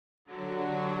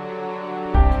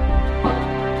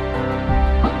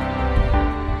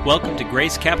Welcome to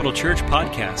Grace Capital Church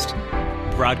Podcast,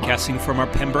 broadcasting from our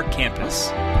Pembroke campus.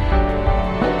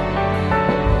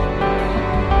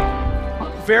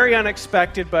 Very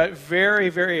unexpected, but very,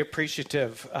 very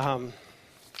appreciative.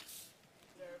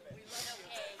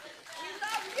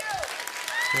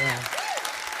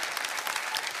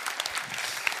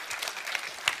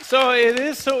 So it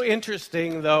is so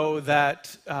interesting, though,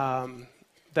 that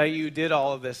you did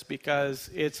all of this,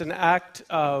 because it's an act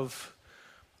of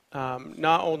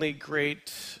not only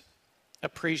great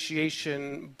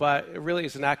appreciation, but it really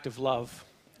is an act of love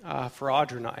for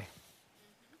Audra and I.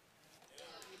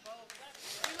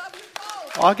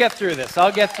 I'll get through this.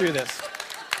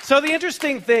 So the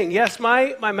interesting thing, yes,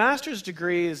 my master's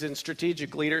degree is in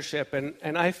strategic leadership,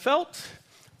 and I felt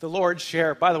the Lord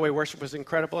share, by the way, worship was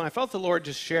incredible, and I felt the Lord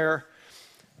just share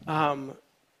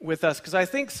with us, because I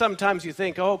think sometimes you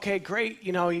think, oh, okay, great,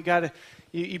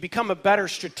 you become a better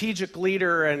strategic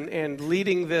leader and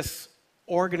leading this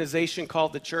organization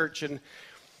called the church, and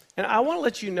I want to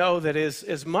let you know that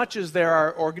as much as there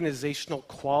are organizational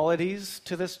qualities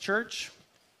to this church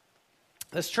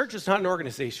is not an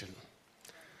organization.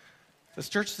 This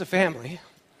church is a family.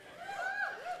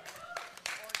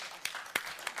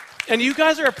 And you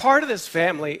guys are a part of this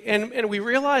family, and we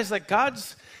realize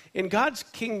that in God's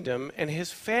kingdom and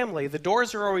His family, the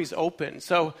doors are always open.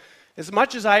 So as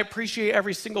much as I appreciate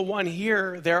every single one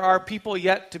here, there are people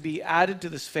yet to be added to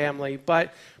this family.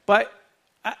 But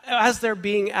as they're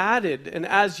being added, and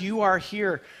as you are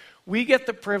here, we get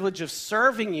the privilege of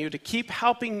serving you, to keep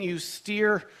helping you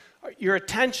steer your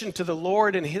attention to the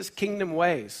Lord and His kingdom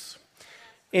ways.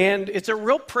 And it's a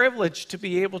real privilege to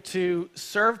be able to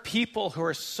serve people who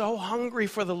are so hungry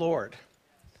for the Lord.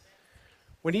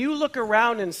 When you look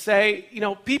around and say,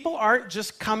 people aren't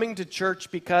just coming to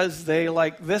church because they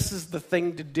this is the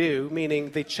thing to do, meaning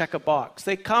they check a box.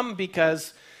 They come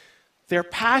because they're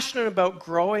passionate about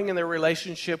growing in their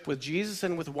relationship with Jesus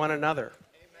and with one another.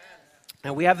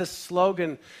 And we have this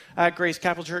slogan at Grace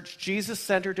Capital Church,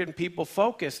 Jesus-centered and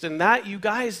people-focused, and that you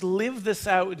guys live this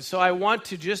out. And so I want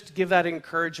to just give that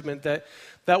encouragement that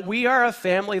we are a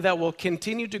family that will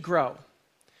continue to grow.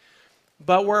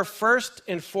 But we're first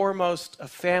and foremost a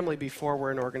family before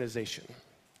we're an organization.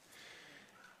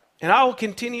 And I will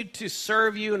continue to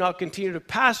serve you, and I'll continue to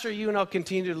pastor you, and I'll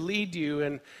continue to lead you.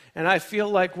 And I feel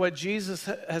like what Jesus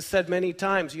has said many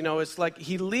times, it's like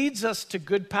He leads us to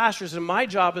good pastures, and my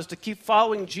job is to keep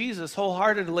following Jesus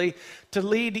wholeheartedly, to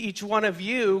lead each one of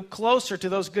you closer to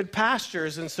those good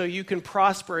pastures, and so you can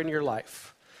prosper in your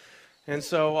life. And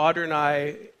so Audra and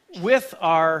I, with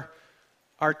our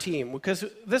team, because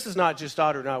this is not just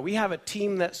Audra and I, we have a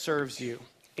team that serves you,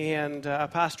 and a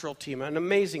pastoral team, an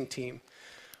amazing team.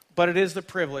 But it is a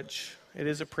privilege. It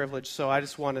is a privilege. So I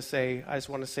just want to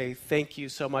say thank you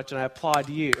so much, and I applaud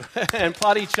you and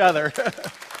applaud each other.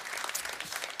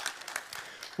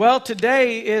 Well,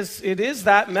 today it is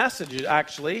that message,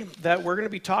 actually, that we're going to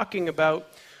be talking about,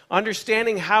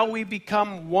 understanding how we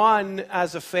become one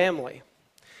as a family.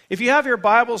 If you have your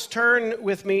Bibles, turn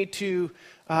with me to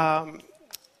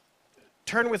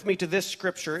this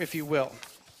scripture, if you will.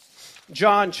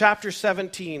 John chapter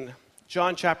 17.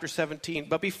 John chapter 17.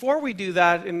 But before we do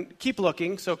that, and keep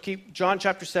looking, so keep John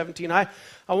chapter 17, I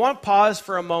want to pause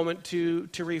for a moment to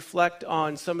reflect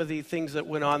on some of the things that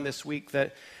went on this week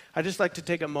that I'd just like to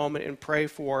take a moment and pray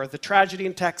for. The tragedy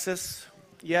in Texas,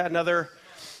 another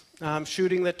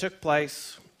shooting that took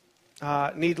place,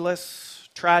 needless,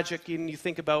 tragic, and you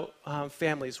think about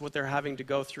families, what they're having to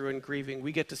go through and grieving.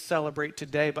 We get to celebrate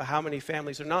today, but how many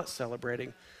families are not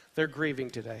celebrating? They're grieving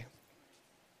today.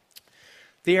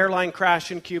 The airline crash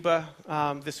in Cuba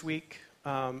this week,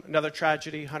 another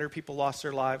tragedy, 100 people lost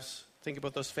their lives. Think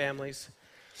about those families.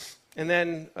 And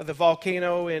then the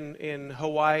volcano in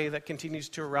Hawaii that continues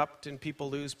to erupt and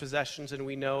people lose possessions, and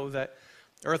we know that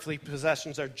earthly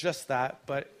possessions are just that,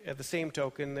 but at the same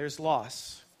token, there's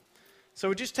loss.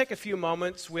 So just take a few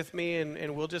moments with me,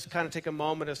 and we'll just kind of take a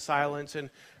moment of silence and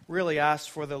really ask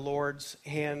for the Lord's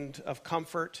hand of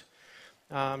comfort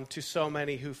to so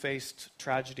many who faced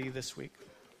tragedy this week.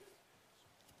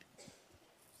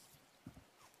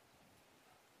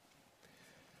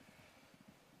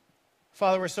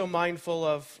 Father, we're so mindful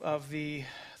of the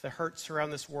hurts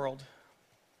around this world.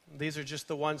 These are just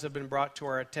the ones that have been brought to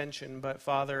our attention. But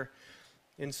Father,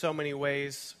 in so many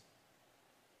ways,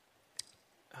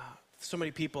 so many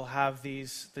people have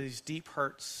these deep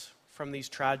hurts from these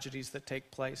tragedies that take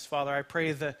place. Father, I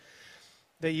pray that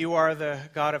you are the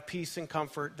God of peace and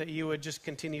comfort, that you would just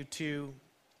continue to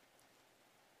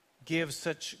give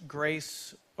such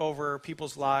grace over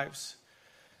people's lives.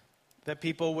 that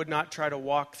people would not try to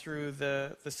walk through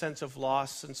the sense of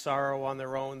loss and sorrow on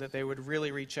their own, that they would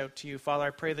really reach out to you. Father,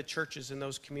 I pray the churches in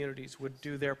those communities would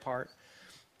do their part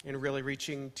in really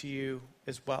reaching to you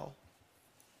as well.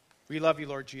 We love you,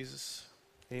 Lord Jesus.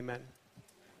 Amen.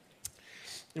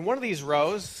 In one of these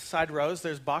rows, side rows,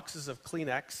 there's boxes of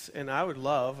Kleenex, and I would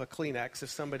love a Kleenex if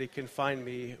somebody can find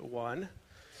me one.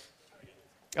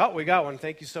 Oh, we got one.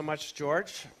 Thank you so much,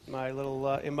 George. My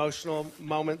little emotional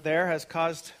moment there has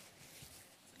caused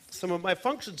some of my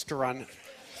functions to run.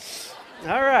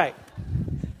 All right.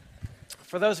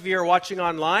 For those of you who are watching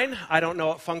online, I don't know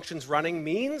what functions running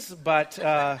means, but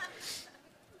I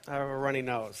have a runny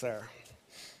nose there.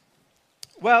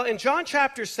 Well, in John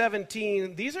chapter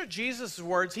 17, these are Jesus'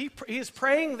 words. He is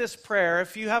praying this prayer.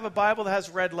 If you have a Bible that has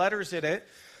red letters in it,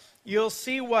 you'll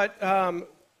see what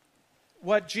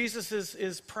Jesus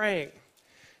is praying.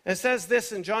 And it says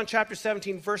this in John chapter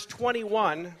 17, verse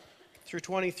 21 through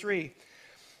 23,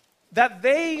 that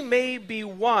they may be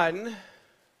one,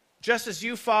 just as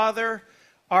you, Father,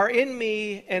 are in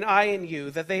me and I in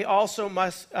you, that they also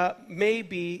may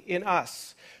be in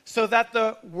us, so that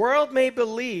the world may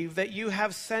believe that you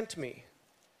have sent me.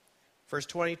 Verse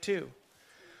 22,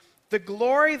 the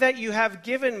glory that you have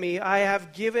given me, I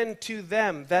have given to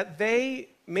them, that they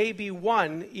may be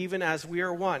one, even as we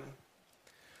are one.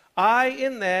 I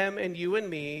in them and you in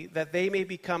me, that they may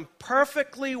become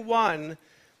perfectly one,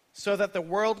 so that the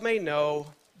world may know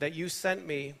that you sent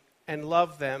me and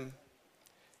love them,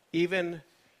 even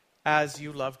as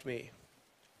you loved me.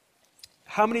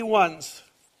 How many ones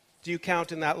do you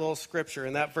count in that little scripture,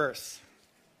 in that verse?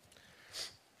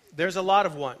 There's a lot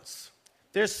of ones.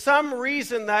 There's some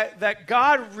reason that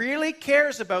God really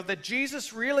cares about, that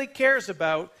Jesus really cares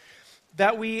about,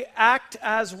 that we act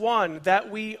as one,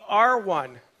 that we are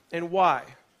one. And why?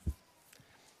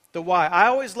 The why. I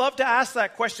always love to ask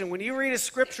that question. When you read a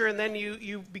scripture and then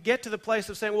you get to the place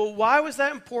of saying, well, why was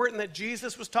that important that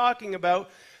Jesus was talking about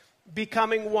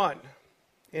becoming one?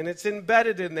 And it's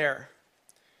embedded in there.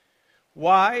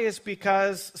 Why? Is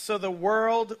because so the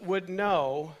world would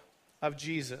know of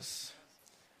Jesus.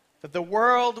 That the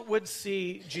world would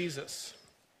see Jesus.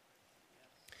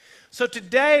 So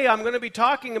today I'm going to be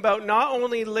talking about not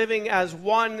only living as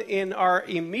one in our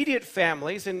immediate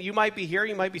families, and you might be here,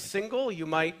 you might be single, you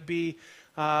might be,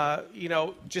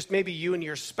 just maybe you and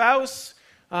your spouse.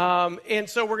 And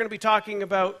so we're going to be talking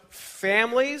about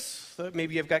families. So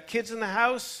maybe you've got kids in the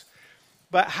house.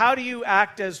 But how do you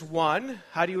act as one?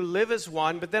 How do you live as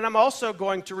one? But then I'm also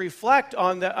going to reflect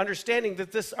on the understanding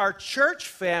that our church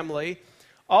family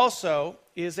also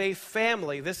is a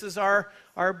family. This is our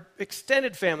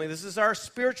extended family. This is our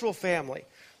spiritual family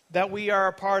that we are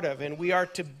a part of, and we are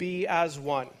to be as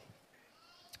one.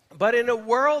 But in a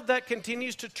world that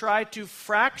continues to try to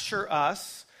fracture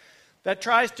us, that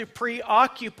tries to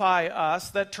preoccupy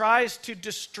us, that tries to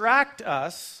distract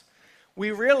us,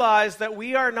 we realize that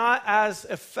we are not as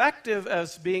effective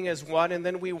as being as one, and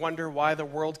then we wonder why the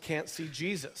world can't see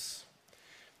Jesus.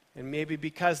 And maybe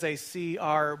because they see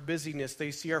our busyness,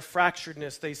 they see our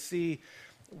fracturedness, they see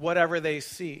whatever they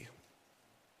see.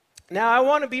 Now, I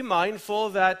want to be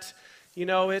mindful that,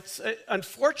 it's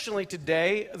unfortunately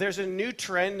today, there's a new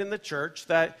trend in the church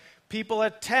that people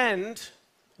attend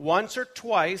once or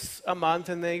twice a month,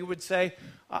 and they would say,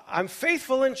 I'm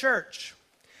faithful in church.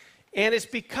 And it's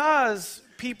because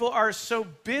people are so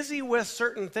busy with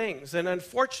certain things. And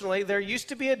unfortunately, there used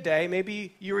to be a day,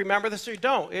 maybe you remember this or you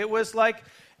don't, it was like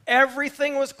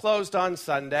everything was closed on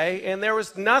Sunday, and there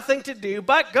was nothing to do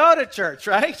but go to church,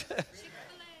 right?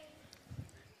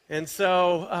 And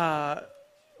so,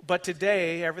 but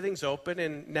today, everything's open,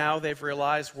 and now they've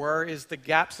realized where is the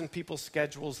gaps in people's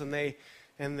schedules, and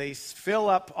they fill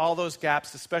up all those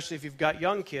gaps, especially if you've got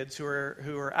young kids who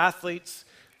are athletes.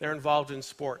 They're involved in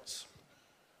sports.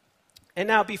 And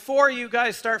now, before you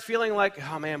guys start feeling like,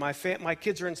 oh man, my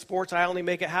kids are in sports, I only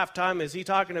make it halftime, is he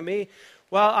talking to me?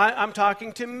 Well, I'm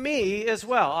talking to me as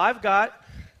well. I've got,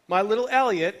 my little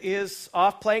Elliot is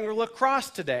off playing lacrosse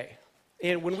today.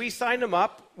 And when we signed him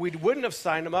up, we wouldn't have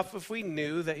signed him up if we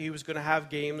knew that he was going to have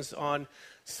games on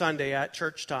Sunday at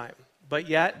church time. But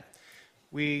yet,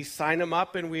 we signed him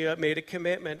up and we made a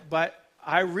commitment. But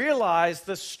I realized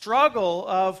the struggle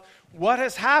of what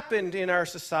has happened in our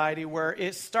society where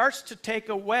it starts to take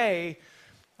away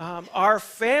our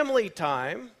family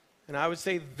time, and I would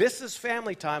say this is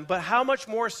family time, but how much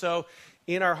more so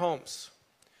in our homes.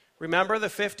 Remember the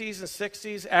 50s and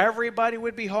 60s? Everybody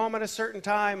would be home at a certain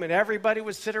time, and everybody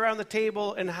would sit around the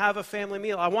table and have a family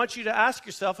meal. I want you to ask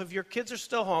yourself, if your kids are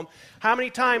still home, how many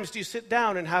times do you sit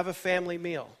down and have a family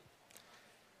meal?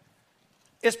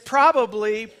 is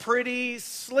probably pretty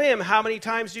slim how many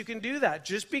times you can do that,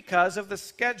 just because of the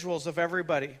schedules of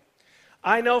everybody.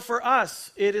 I know for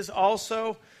us, it is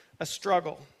also a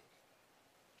struggle.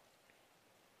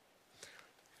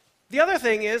 The other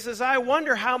thing is I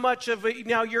wonder how much of it,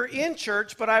 now you're in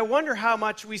church, but I wonder how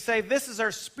much we say this is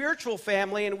our spiritual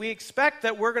family, and we expect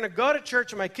that we're going to go to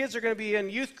church and my kids are going to be in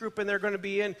youth group and they're going to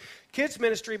be in kids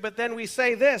ministry, but then we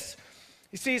say this.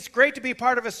 You see, it's great to be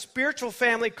part of a spiritual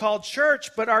family called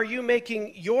church, but are you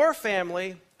making your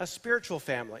family a spiritual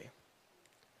family?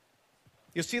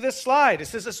 You'll see this slide. It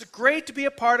says it's great to be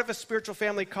a part of a spiritual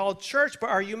family called church, but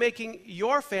are you making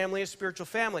your family a spiritual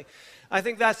family? I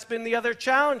think that's been the other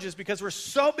challenge, is because we're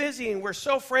so busy and we're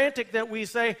so frantic that we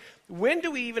say, when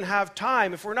do we even have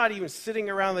time if we're not even sitting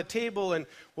around the table and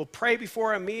we'll pray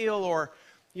before a meal, or,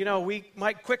 we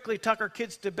might quickly tuck our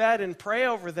kids to bed and pray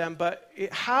over them, but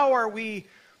how are we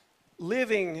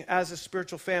living as a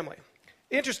spiritual family?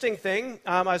 Interesting thing,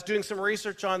 I was doing some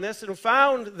research on this and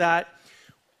found that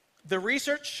the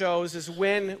research shows is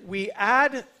when we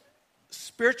add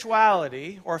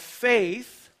spirituality or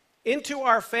faith into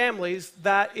our families,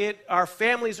 that our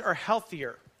families are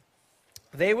healthier.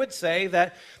 They would say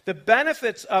that the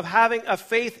benefits of having a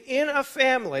faith in a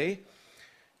family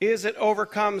is it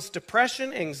overcomes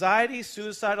depression, anxiety,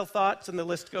 suicidal thoughts, and the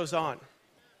list goes on.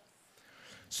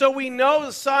 So we know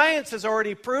the science has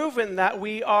already proven that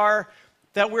we're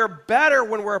better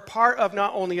when we're a part of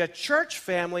not only a church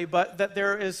family, but that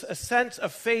there is a sense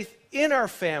of faith in our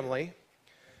family.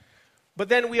 But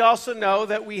then we also know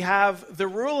that we have the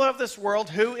ruler of this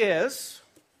world, who is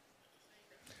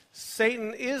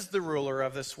Satan is the ruler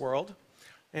of this world,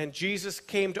 and Jesus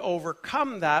came to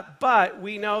overcome that, but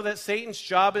we know that Satan's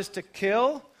job is to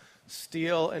kill,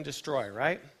 steal, and destroy,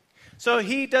 right? So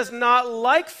he does not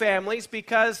like families,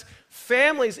 because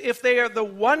families, if they are the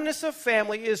oneness of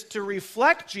family, is to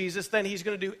reflect Jesus, then he's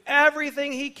going to do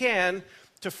everything he can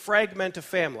to fragment a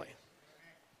family.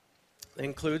 That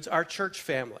includes our church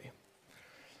family.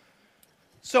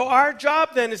 So our job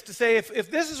then is to say,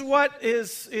 if this is what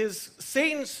is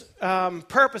Satan's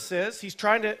purpose is, he's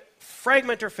trying to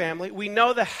fragment our family. We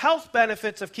know the health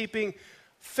benefits of keeping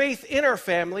faith in our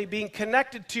family, being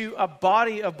connected to a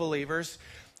body of believers.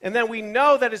 And then we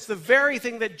know that it's the very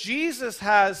thing that Jesus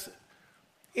has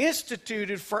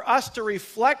instituted for us to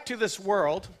reflect to this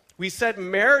world. We said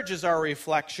marriage is our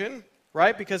reflection,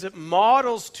 right? Because it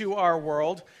models to our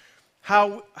world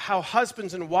how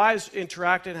husbands and wives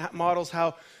interact, and models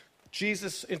how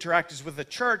Jesus interacts with the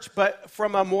church. But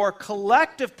from a more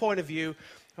collective point of view,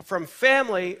 from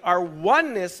family, our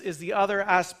oneness is the other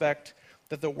aspect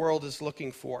that the world is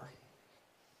looking for.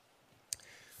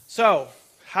 So,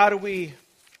 how do we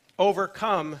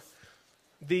overcome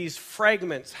these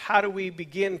fragments? How do we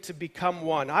begin to become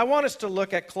one? I want us to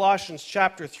look at Colossians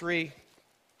chapter 3.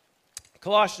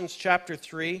 Colossians chapter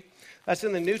 3, that's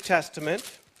in the New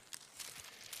Testament.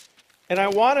 And I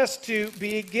want us to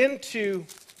begin to,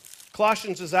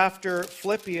 Colossians is after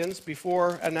Philippians,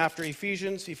 before and after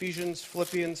Ephesians,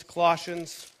 Philippians,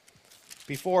 Colossians,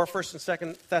 before 1st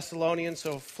and 2nd Thessalonians,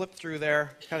 so flip through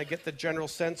there, kind of get the general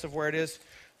sense of where it is.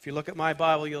 If you look at my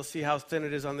Bible, you'll see how thin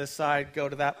it is on this side. Go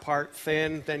to that part,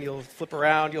 thin, then you'll flip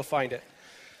around, you'll find it.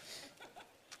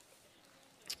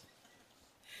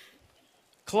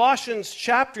 Colossians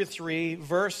chapter 3,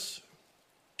 verse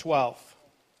 12.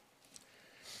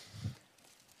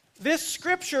 This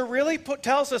scripture really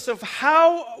tells us of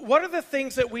what are the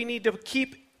things that we need to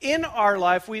keep in our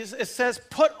life. It says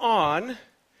put on.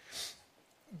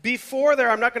 Before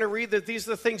there, I'm not going to read that these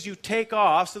are the things you take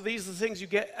off, so these are the things you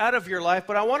get out of your life,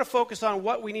 but I want to focus on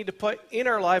what we need to put in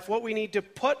our life, what we need to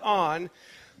put on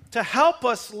to help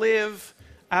us live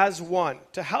as one,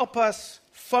 to help us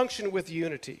function with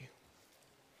unity.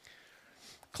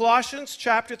 Colossians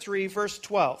chapter 3, verse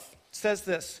 12 says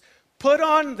this: "Put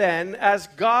on then, as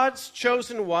God's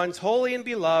chosen ones, holy and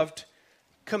beloved,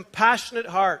 compassionate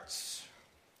hearts."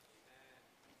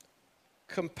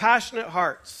 Compassionate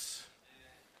hearts.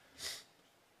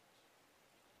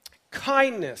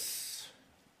 Kindness.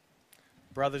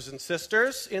 Brothers and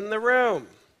sisters in the room.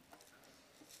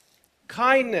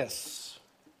 Kindness.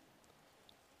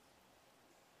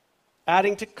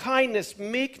 Adding to kindness,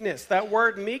 meekness. That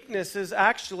word meekness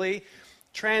actually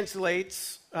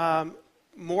translates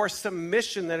more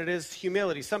submission than it is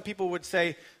humility. Some people would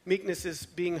say meekness is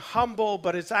being humble,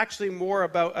 but it's actually more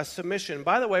about a submission.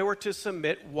 By the way, we're to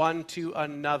submit one to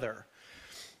another.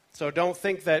 So don't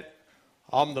think that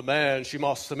I'm the man, she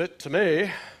must submit to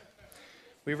me.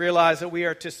 We realize that we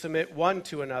are to submit one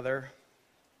to another.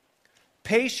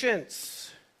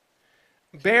 Patience,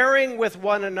 bearing with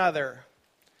one another.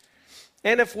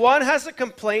 And if one has a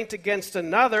complaint against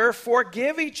another,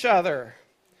 forgive each other,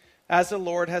 as the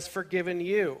Lord has forgiven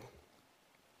you.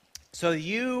 So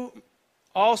you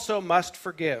also must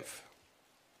forgive.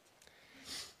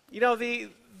 You know,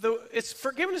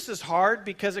 forgiveness is hard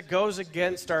because it goes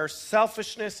against our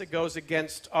selfishness, it goes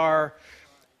against our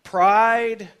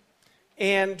pride,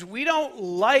 and we don't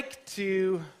like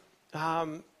to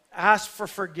ask for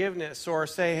forgiveness or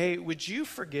say, hey, would you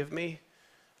forgive me?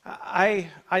 I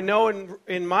know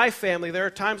in my family there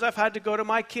are times I've had to go to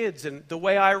my kids and the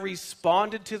way I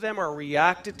responded to them or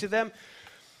reacted to them.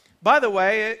 By the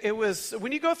way, it was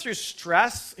when you go through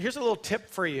stress, here's a little tip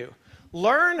for you.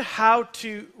 Learn how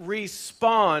to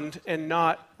respond and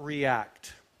not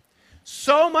react.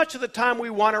 So much of the time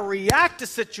we want to react to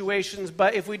situations,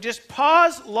 but if we just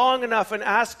pause long enough and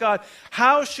ask God,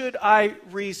 how should I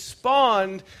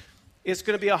respond, it's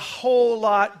going to be a whole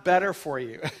lot better for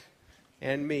you.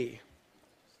 And me.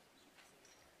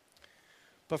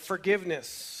 But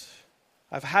forgiveness,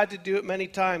 I've had to do it many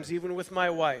times, even with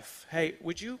my wife. Hey,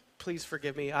 would you please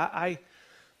forgive me?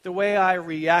 The way I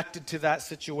reacted to that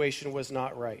situation was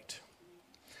not right.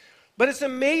 But it's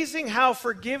amazing how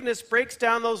forgiveness breaks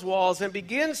down those walls and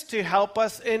begins to help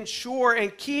us ensure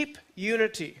and keep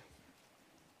unity.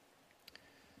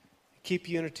 Keep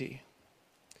unity.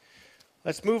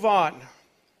 Let's move on.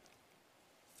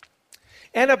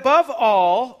 And above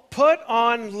all, put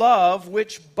on love,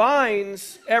 which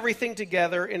binds everything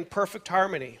together in perfect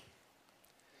harmony.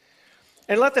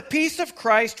 And let the peace of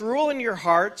Christ rule in your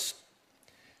hearts,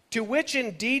 to which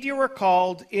indeed you were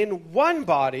called in one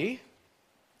body.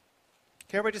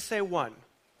 Can everybody just say one?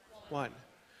 One.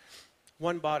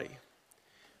 One body.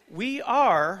 We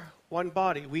are one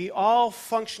body. We all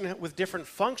function with different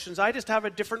functions. I just have a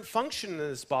different function in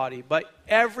this body. But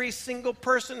every single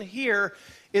person here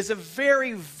is a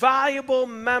very valuable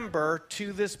member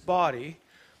to this body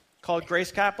called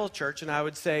Grace Capital Church, and I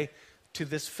would say to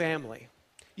this family.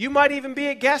 You might even be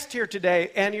a guest here today,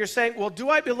 and you're saying, well, do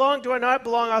I belong? Do I not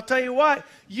belong? I'll tell you what,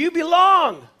 you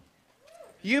belong.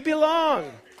 You belong.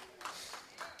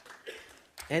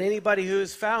 And anybody who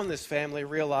has found this family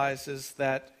realizes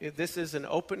that this is an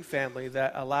open family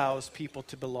that allows people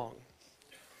to belong.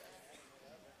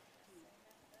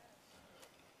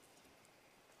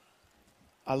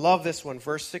 I love this one,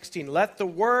 verse 16. Let the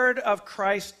word of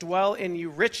Christ dwell in you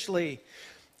richly,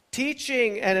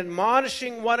 teaching and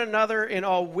admonishing one another in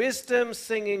all wisdom,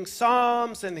 singing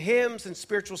psalms and hymns and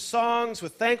spiritual songs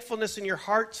with thankfulness in your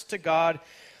hearts to God.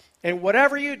 And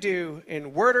whatever you do,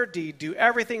 in word or deed, do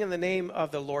everything in the name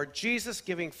of the Lord Jesus,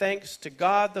 giving thanks to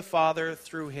God the Father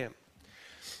through him.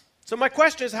 So my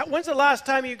question is, when's the last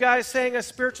time you guys sang a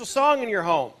spiritual song in your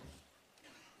home?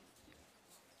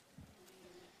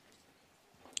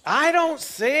 I don't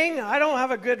sing. I don't have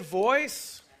a good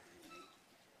voice.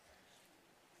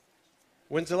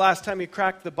 When's the last time you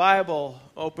cracked the Bible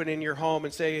open in your home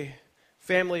and say,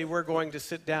 family, we're going to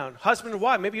sit down? Husband and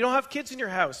wife, maybe you don't have kids in your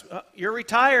house. You're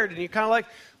retired and you're kind of like,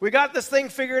 we got this thing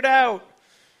figured out.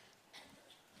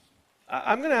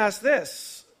 I'm going to ask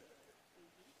this.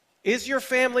 Is your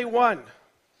family one?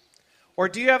 Or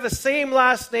do you have the same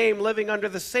last name living under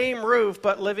the same roof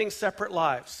but living separate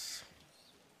lives?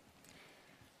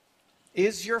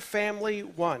 Is your family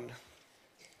one?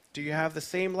 Do you have the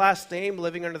same last name,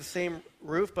 living under the same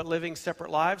roof, but living separate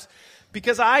lives?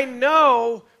 Because I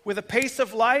know with the pace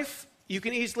of life, you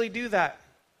can easily do that.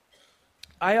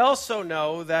 I also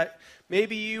know that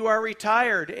maybe you are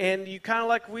retired and you kind of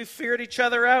like, we've figured each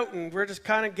other out and we're just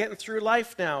kind of getting through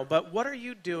life now. But what are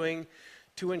you doing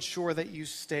to ensure that you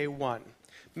stay one?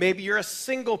 Maybe you're a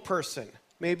single person.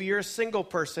 Maybe you're a single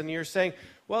person and you're saying,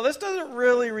 well, this doesn't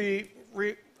really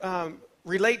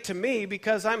relate to me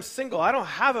because I'm single. I don't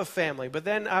have a family. But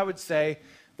then I would say,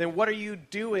 then what are you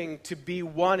doing to be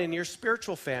one in your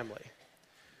spiritual family?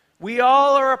 We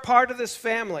all are a part of this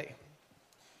family.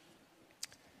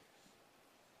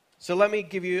 So let me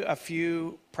give you a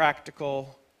few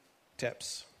practical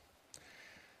tips.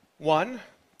 One,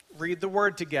 read the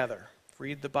Word together.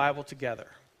 Read the Bible together.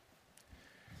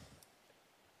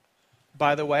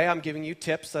 By the way, I'm giving you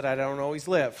tips that I don't always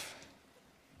live,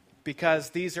 because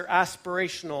these are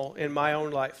aspirational in my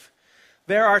own life.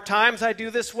 There are times I do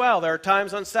this well. There are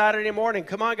times on Saturday morning,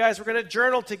 come on guys, we're going to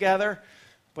journal together.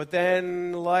 But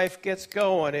then life gets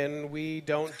going and we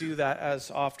don't do that as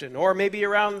often. Or maybe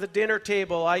around the dinner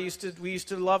table, we used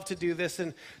to love to do this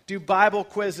and do Bible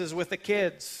quizzes with the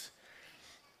kids.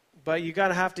 But you're going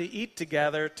to have to eat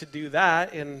together to do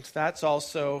that, and that's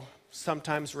also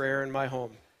sometimes rare in my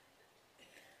home.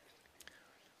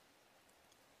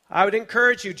 I would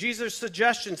encourage you, Jesus'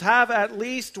 suggestions, have at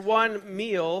least one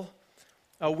meal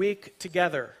a week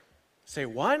together. Say,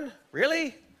 1?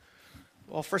 Really?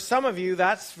 Well, for some of you,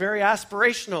 that's very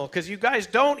aspirational because you guys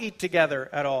don't eat together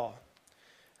at all.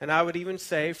 And I would even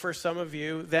say for some of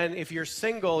you, then if you're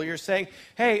single, you're saying,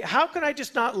 hey, how can I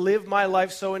just not live my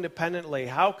life so independently?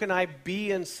 How can I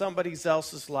be in somebody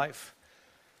else's life?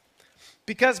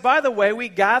 Because, by the way, we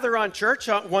gather on church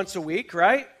once a week,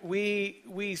 right?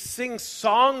 We sing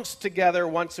songs together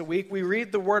once a week. We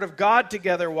read the Word of God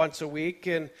together once a week.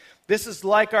 And this is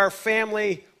like our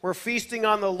family. We're feasting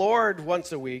on the Lord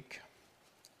once a week.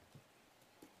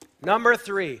 Number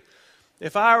 3,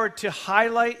 if I were to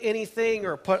highlight anything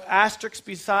or put asterisks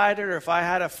beside it, or if I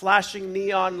had a flashing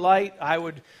neon light, I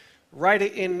would write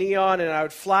it in neon and I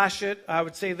would flash it. I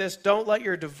would say this: don't let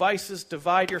your devices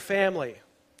divide your family.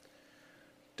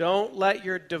 Don't let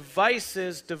your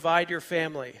devices divide your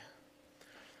family.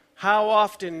 How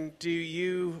often do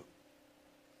you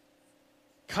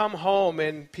come home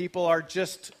and people are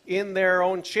just in their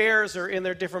own chairs or in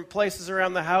their different places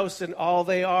around the house and all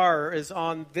they are is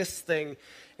on this thing,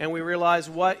 and we realize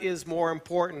what is more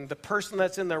important, the person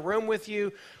that's in the room with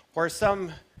you or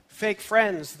some fake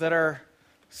friends that are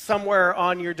somewhere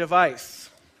on your device?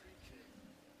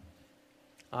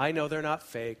 I know they're not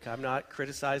fake. I'm not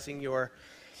criticizing your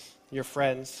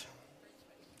friends.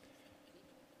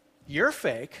 You're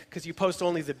fake because you post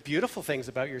only the beautiful things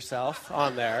about yourself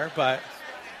on there, but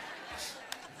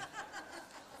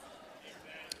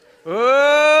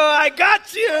oh, I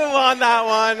got you on that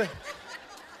one.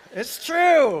 It's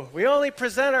true. We only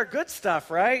present our good stuff,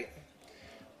 right?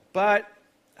 But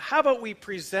how about we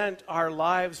present our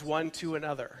lives one to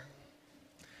another?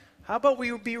 How about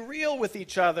we be real with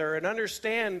each other and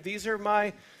understand these are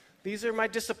my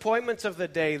disappointments of the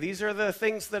day. These are the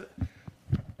things that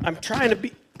I'm trying to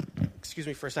be, excuse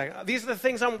me for a second. These are the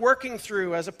things I'm working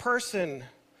through as a person.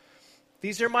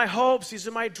 These are my hopes. These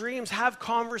are my dreams. Have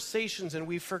conversations, and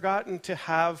we've forgotten to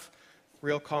have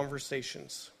real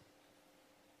conversations.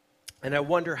 And I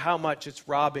wonder how much it's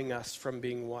robbing us from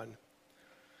being one.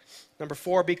 Number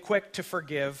 4, be quick to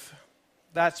forgive.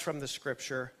 That's from the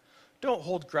scripture. Don't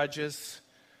hold grudges.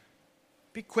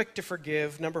 Be quick to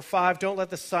forgive. Number 5, don't let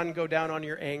the sun go down on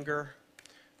your anger.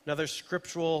 Another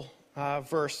scriptural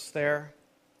verse there.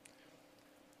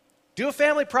 Do a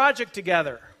family project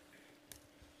together.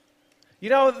 You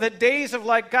know, the days of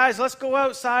like, guys, let's go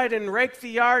outside and rake the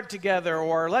yard together,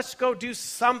 or let's go do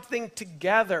something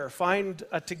together. Find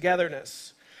a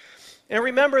togetherness. And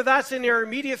remember, that's in your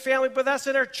immediate family, but that's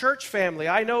in our church family.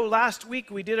 I know last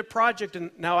week we did a project, and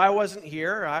now I wasn't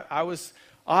here. I was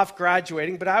off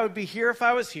graduating, but I would be here if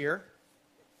I was here.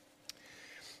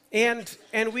 And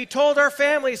we told our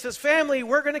family, says, family,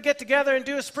 we're going to get together and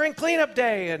do a spring cleanup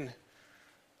day. And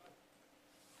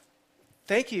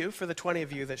thank you for the 20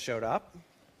 of you that showed up.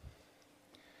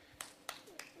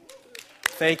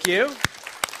 Thank you.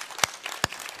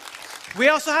 We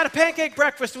also had a pancake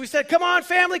breakfast. We said, come on,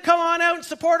 family, come on out and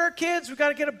support our kids. We've got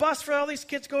to get a bus for all these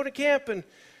kids going to camp. And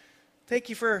thank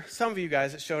you for some of you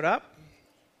guys that showed up.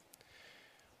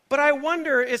 But I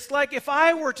wonder, it's like if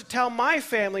I were to tell my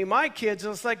family, my kids,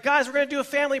 and it's like, guys, we're going to do a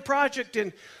family project,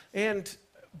 and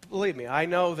believe me, I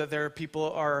know that there are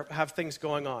people have things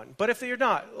going on. But if you're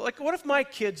not, like, what if my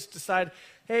kids decide,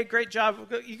 hey, great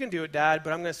job, you can do it, Dad,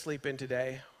 but I'm going to sleep in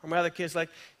today. Or my other kid's like,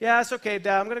 yeah, it's okay,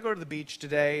 Dad, I'm going to go to the beach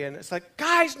today. And it's like,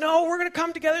 guys, no, we're going to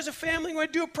come together as a family, we're going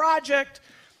to do a project.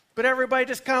 But everybody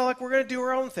just kind of like, we're going to do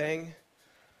our own thing.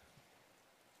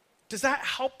 Does that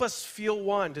help us feel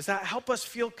one? Does that help us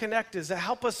feel connected? Does that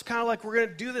help us kind of like we're going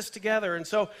to do this together? And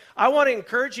so I want to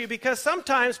encourage you, because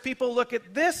sometimes people look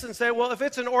at this and say, well, if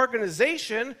it's an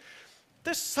organization,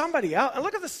 there's somebody else. And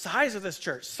look at the size of this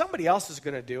church. Somebody else is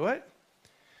going to do it.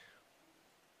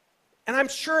 And I'm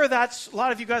sure a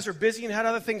lot of you guys are busy and had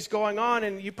other things going on,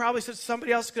 and you probably said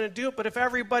somebody else is going to do it. But if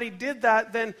everybody did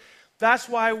that, then that's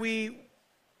why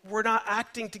we're not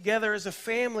acting together as a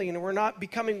family, and we're not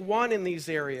becoming one in these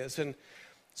areas. And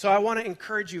so I want to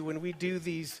encourage you, when we do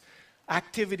these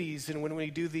activities and when we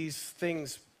do these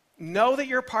things, know that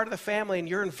you're part of the family and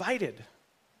you're invited.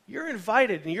 You're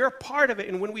invited and you're a part of it.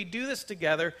 And when we do this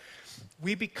together,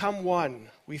 we become one.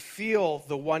 We feel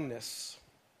the oneness.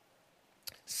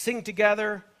 Sing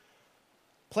together,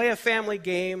 play a family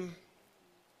game,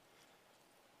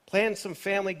 plan some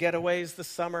family getaways this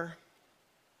summer.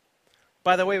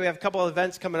 By the way, we have a couple of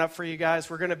events coming up for you guys.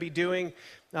 We're going to be doing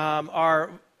our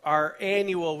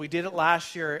annual. We did it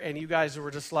last year, and you guys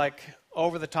were just like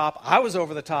over the top. I was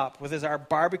over the top with our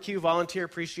barbecue, Volunteer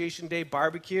Appreciation Day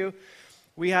barbecue.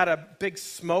 We had a big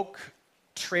smoke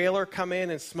trailer come in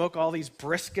and smoke all these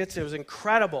briskets. It was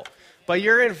incredible. But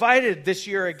you're invited this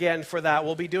year again for that.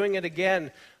 We'll be doing it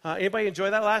again Anybody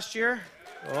enjoy that last year?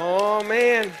 Oh,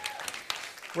 man.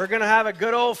 We're going to have a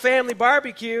good old family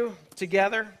barbecue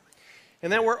together.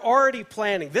 And then we're already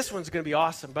planning. This one's going to be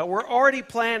awesome, but we're already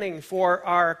planning for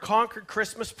our Concord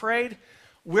Christmas parade.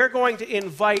 We're going to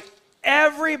invite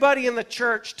everybody in the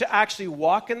church to actually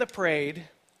walk in the parade.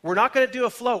 We're not going to do a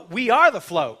float. We are the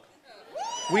float.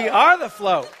 We are the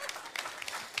float.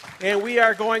 And we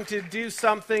are going to do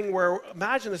something where,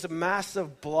 imagine this, a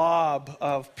massive blob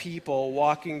of people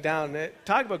walking down.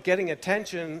 Talk about getting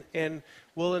attention, and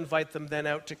we'll invite them then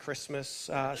out to Christmas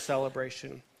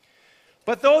celebration.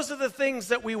 But those are the things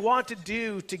that we want to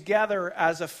do together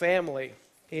as a family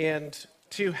and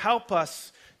to help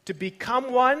us to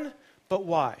become one, but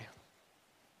why?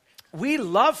 We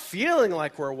love feeling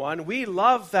like we're one. We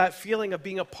love that feeling of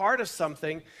being a part of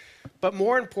something, but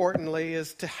more importantly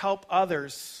is to help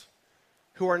others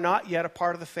who are not yet a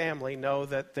part of the family know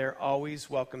that they're always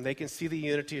welcome. They can see the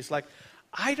unity. It's like,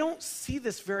 I don't see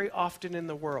this very often in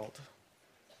the world.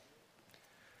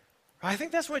 I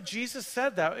think that's what Jesus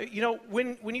said, that, you know,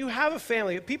 when you have a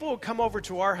family, people will come over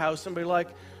to our house and be like,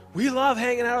 we love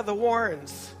hanging out at the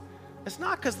Warrens. It's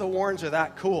not because the Warrens are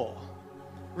that cool,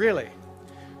 really.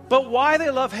 But why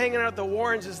they love hanging out at the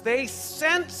Warrens is they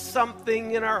sense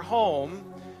something in our home.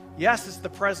 Yes, it's the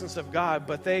presence of God,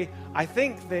 but I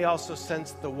think they also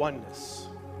sense the oneness,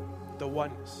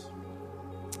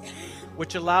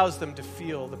 which allows them to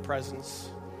feel the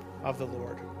presence of the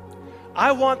Lord.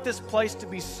 I want this place to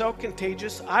be so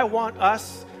contagious. I want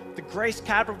us, the Grace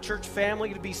Capital Church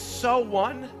family, to be so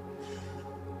one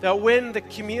that when the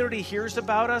community hears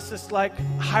about us, it's like,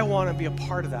 I want to be a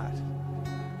part of that.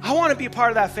 I want to be a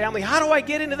part of that family. How do I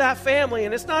get into that family?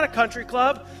 And it's not a country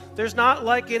club. There's not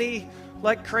like any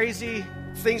like crazy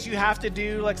things you have to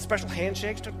do, like special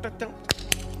handshakes. To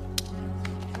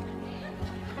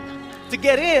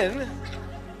get in,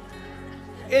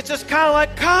 it's just kind of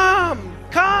like, come.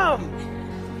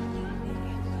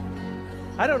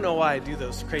 I don't know why I do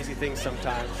those crazy things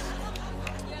sometimes.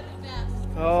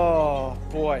 Oh,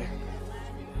 boy.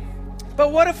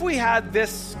 But what if we had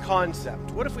this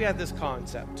concept? What if we had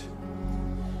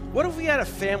a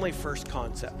family first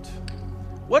concept?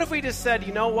 What if we just said,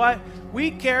 you know what?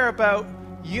 We care about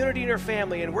unity in our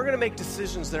family, and we're going to make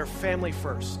decisions that are family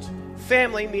first.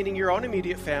 Family meaning your own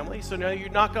immediate family. So no, you're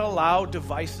not going to allow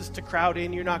devices to crowd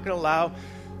in. You're not going to allow,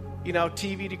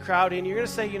 TV to crowd in. You're going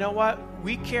to say, you know what?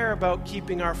 We care about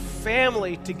keeping our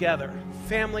family together.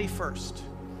 Family first.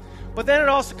 But then it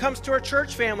also comes to our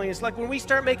church family. It's like when we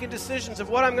start making decisions of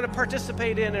what I'm going to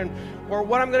participate in or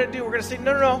what I'm going to do, we're going to say,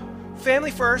 no,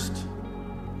 family first.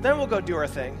 Then we'll go do our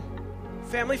thing.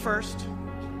 Family first.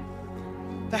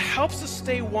 That helps us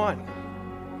stay one.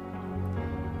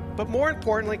 But more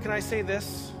importantly, can I say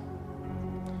this?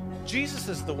 Jesus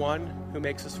is the one who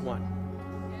makes us one.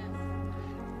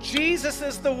 Jesus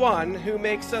is the one who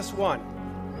makes us one.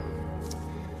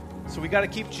 So we got to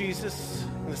keep Jesus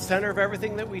in the center of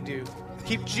everything that we do.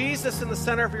 Keep Jesus in the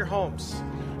center of your homes.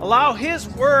 Allow His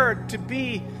word to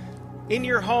be in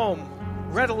your home,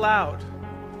 read aloud.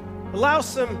 Allow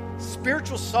some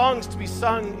spiritual songs to be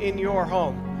sung in your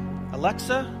home.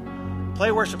 Alexa,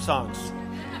 play worship songs.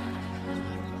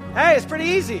 Hey, it's pretty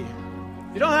easy.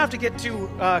 You don't have to get too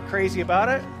crazy about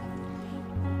it.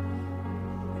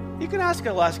 You can ask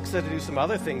Alexa to do some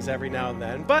other things every now and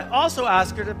then, but also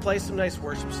ask her to play some nice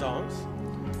worship songs.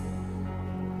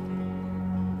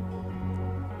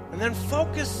 And then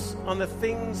focus on the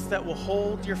things that will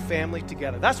hold your family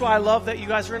together. That's why I love that you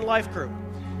guys are in life group.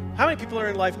 How many people are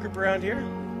in life group around here?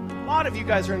 A lot of you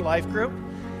guys are in life group.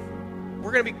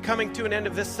 We're going to be coming to an end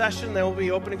of this session. Then we'll be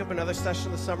opening up another session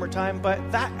in the summertime.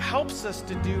 But that helps us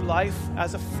to do life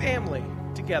as a family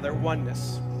together,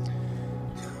 oneness.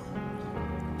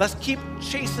 Let's keep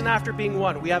chasing after being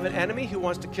one. We have an enemy who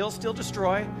wants to kill, steal,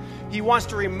 destroy. He wants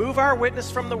to remove our witness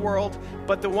from the world.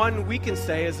 But the one we can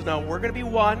say is, no, we're going to be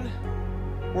one.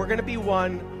 We're going to be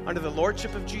one under the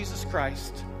lordship of Jesus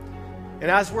Christ. And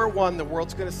as we're one, the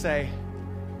world's going to say,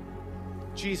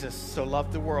 Jesus so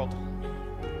loved the world.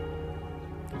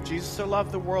 Jesus so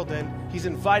loved the world, and He's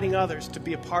inviting others to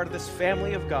be a part of this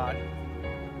family of God.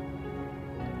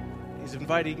 He's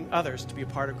inviting others to be a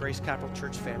part of Grace Capital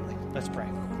Church family. Let's pray.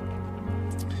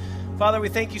 Father, we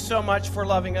thank You so much for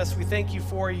loving us. We thank You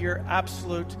for Your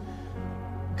absolute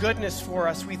goodness for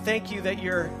us. We thank You that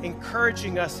You're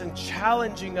encouraging us and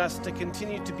challenging us to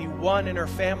continue to be one in our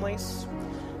families,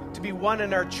 to be one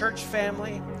in our church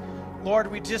family.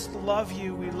 Lord, we just love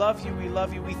You. We love You. We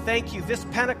love You. We thank You this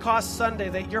Pentecost Sunday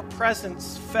that Your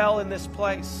presence fell in this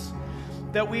place.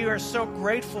 that we are so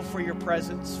grateful for your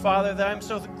presence. Father, that I'm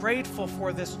so grateful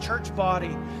for this church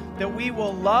body, that we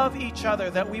will love each other,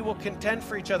 that we will contend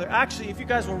for each other. Actually, if you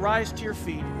guys will rise to your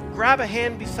feet, grab a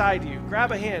hand beside you.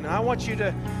 Grab a hand. I want you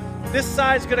to, this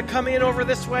side's going to come in over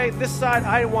this way. This side,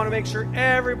 I want to make sure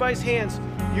everybody's hands,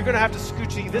 you're going to have to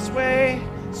scoochie this way,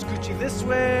 scoochie this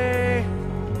way.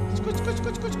 Scooch, scooch,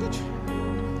 scooch, scooch,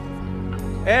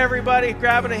 scooch. Everybody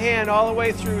grabbing a hand all the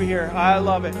way through here. I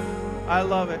love it. I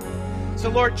love it. So,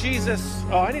 Lord Jesus,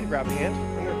 I need to grab a hand.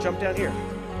 I'm going to jump down here.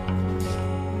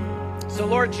 So,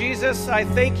 Lord Jesus, I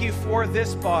thank you for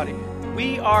this body.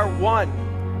 We are one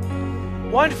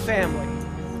family,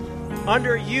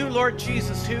 under you, Lord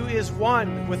Jesus, who is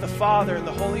one with the Father and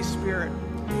the Holy Spirit.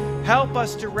 Help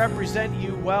us to represent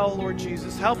you well, Lord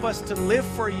Jesus. Help us to live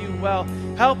for you well.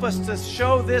 Help us to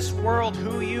show this world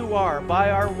who you are by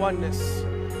our oneness.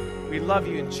 We love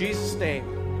you in Jesus' name.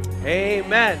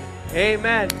 Amen.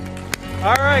 Amen.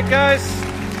 All right, guys.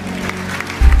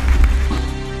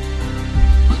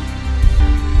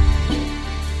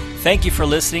 Thank you for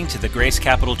listening to the Grace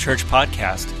Capital Church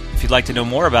podcast. If you'd like to know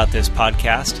more about this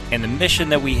podcast and the mission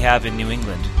that we have in New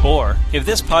England, or if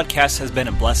this podcast has been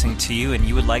a blessing to you and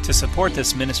you would like to support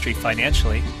this ministry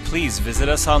financially, please visit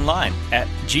us online at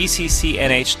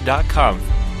gccnh.com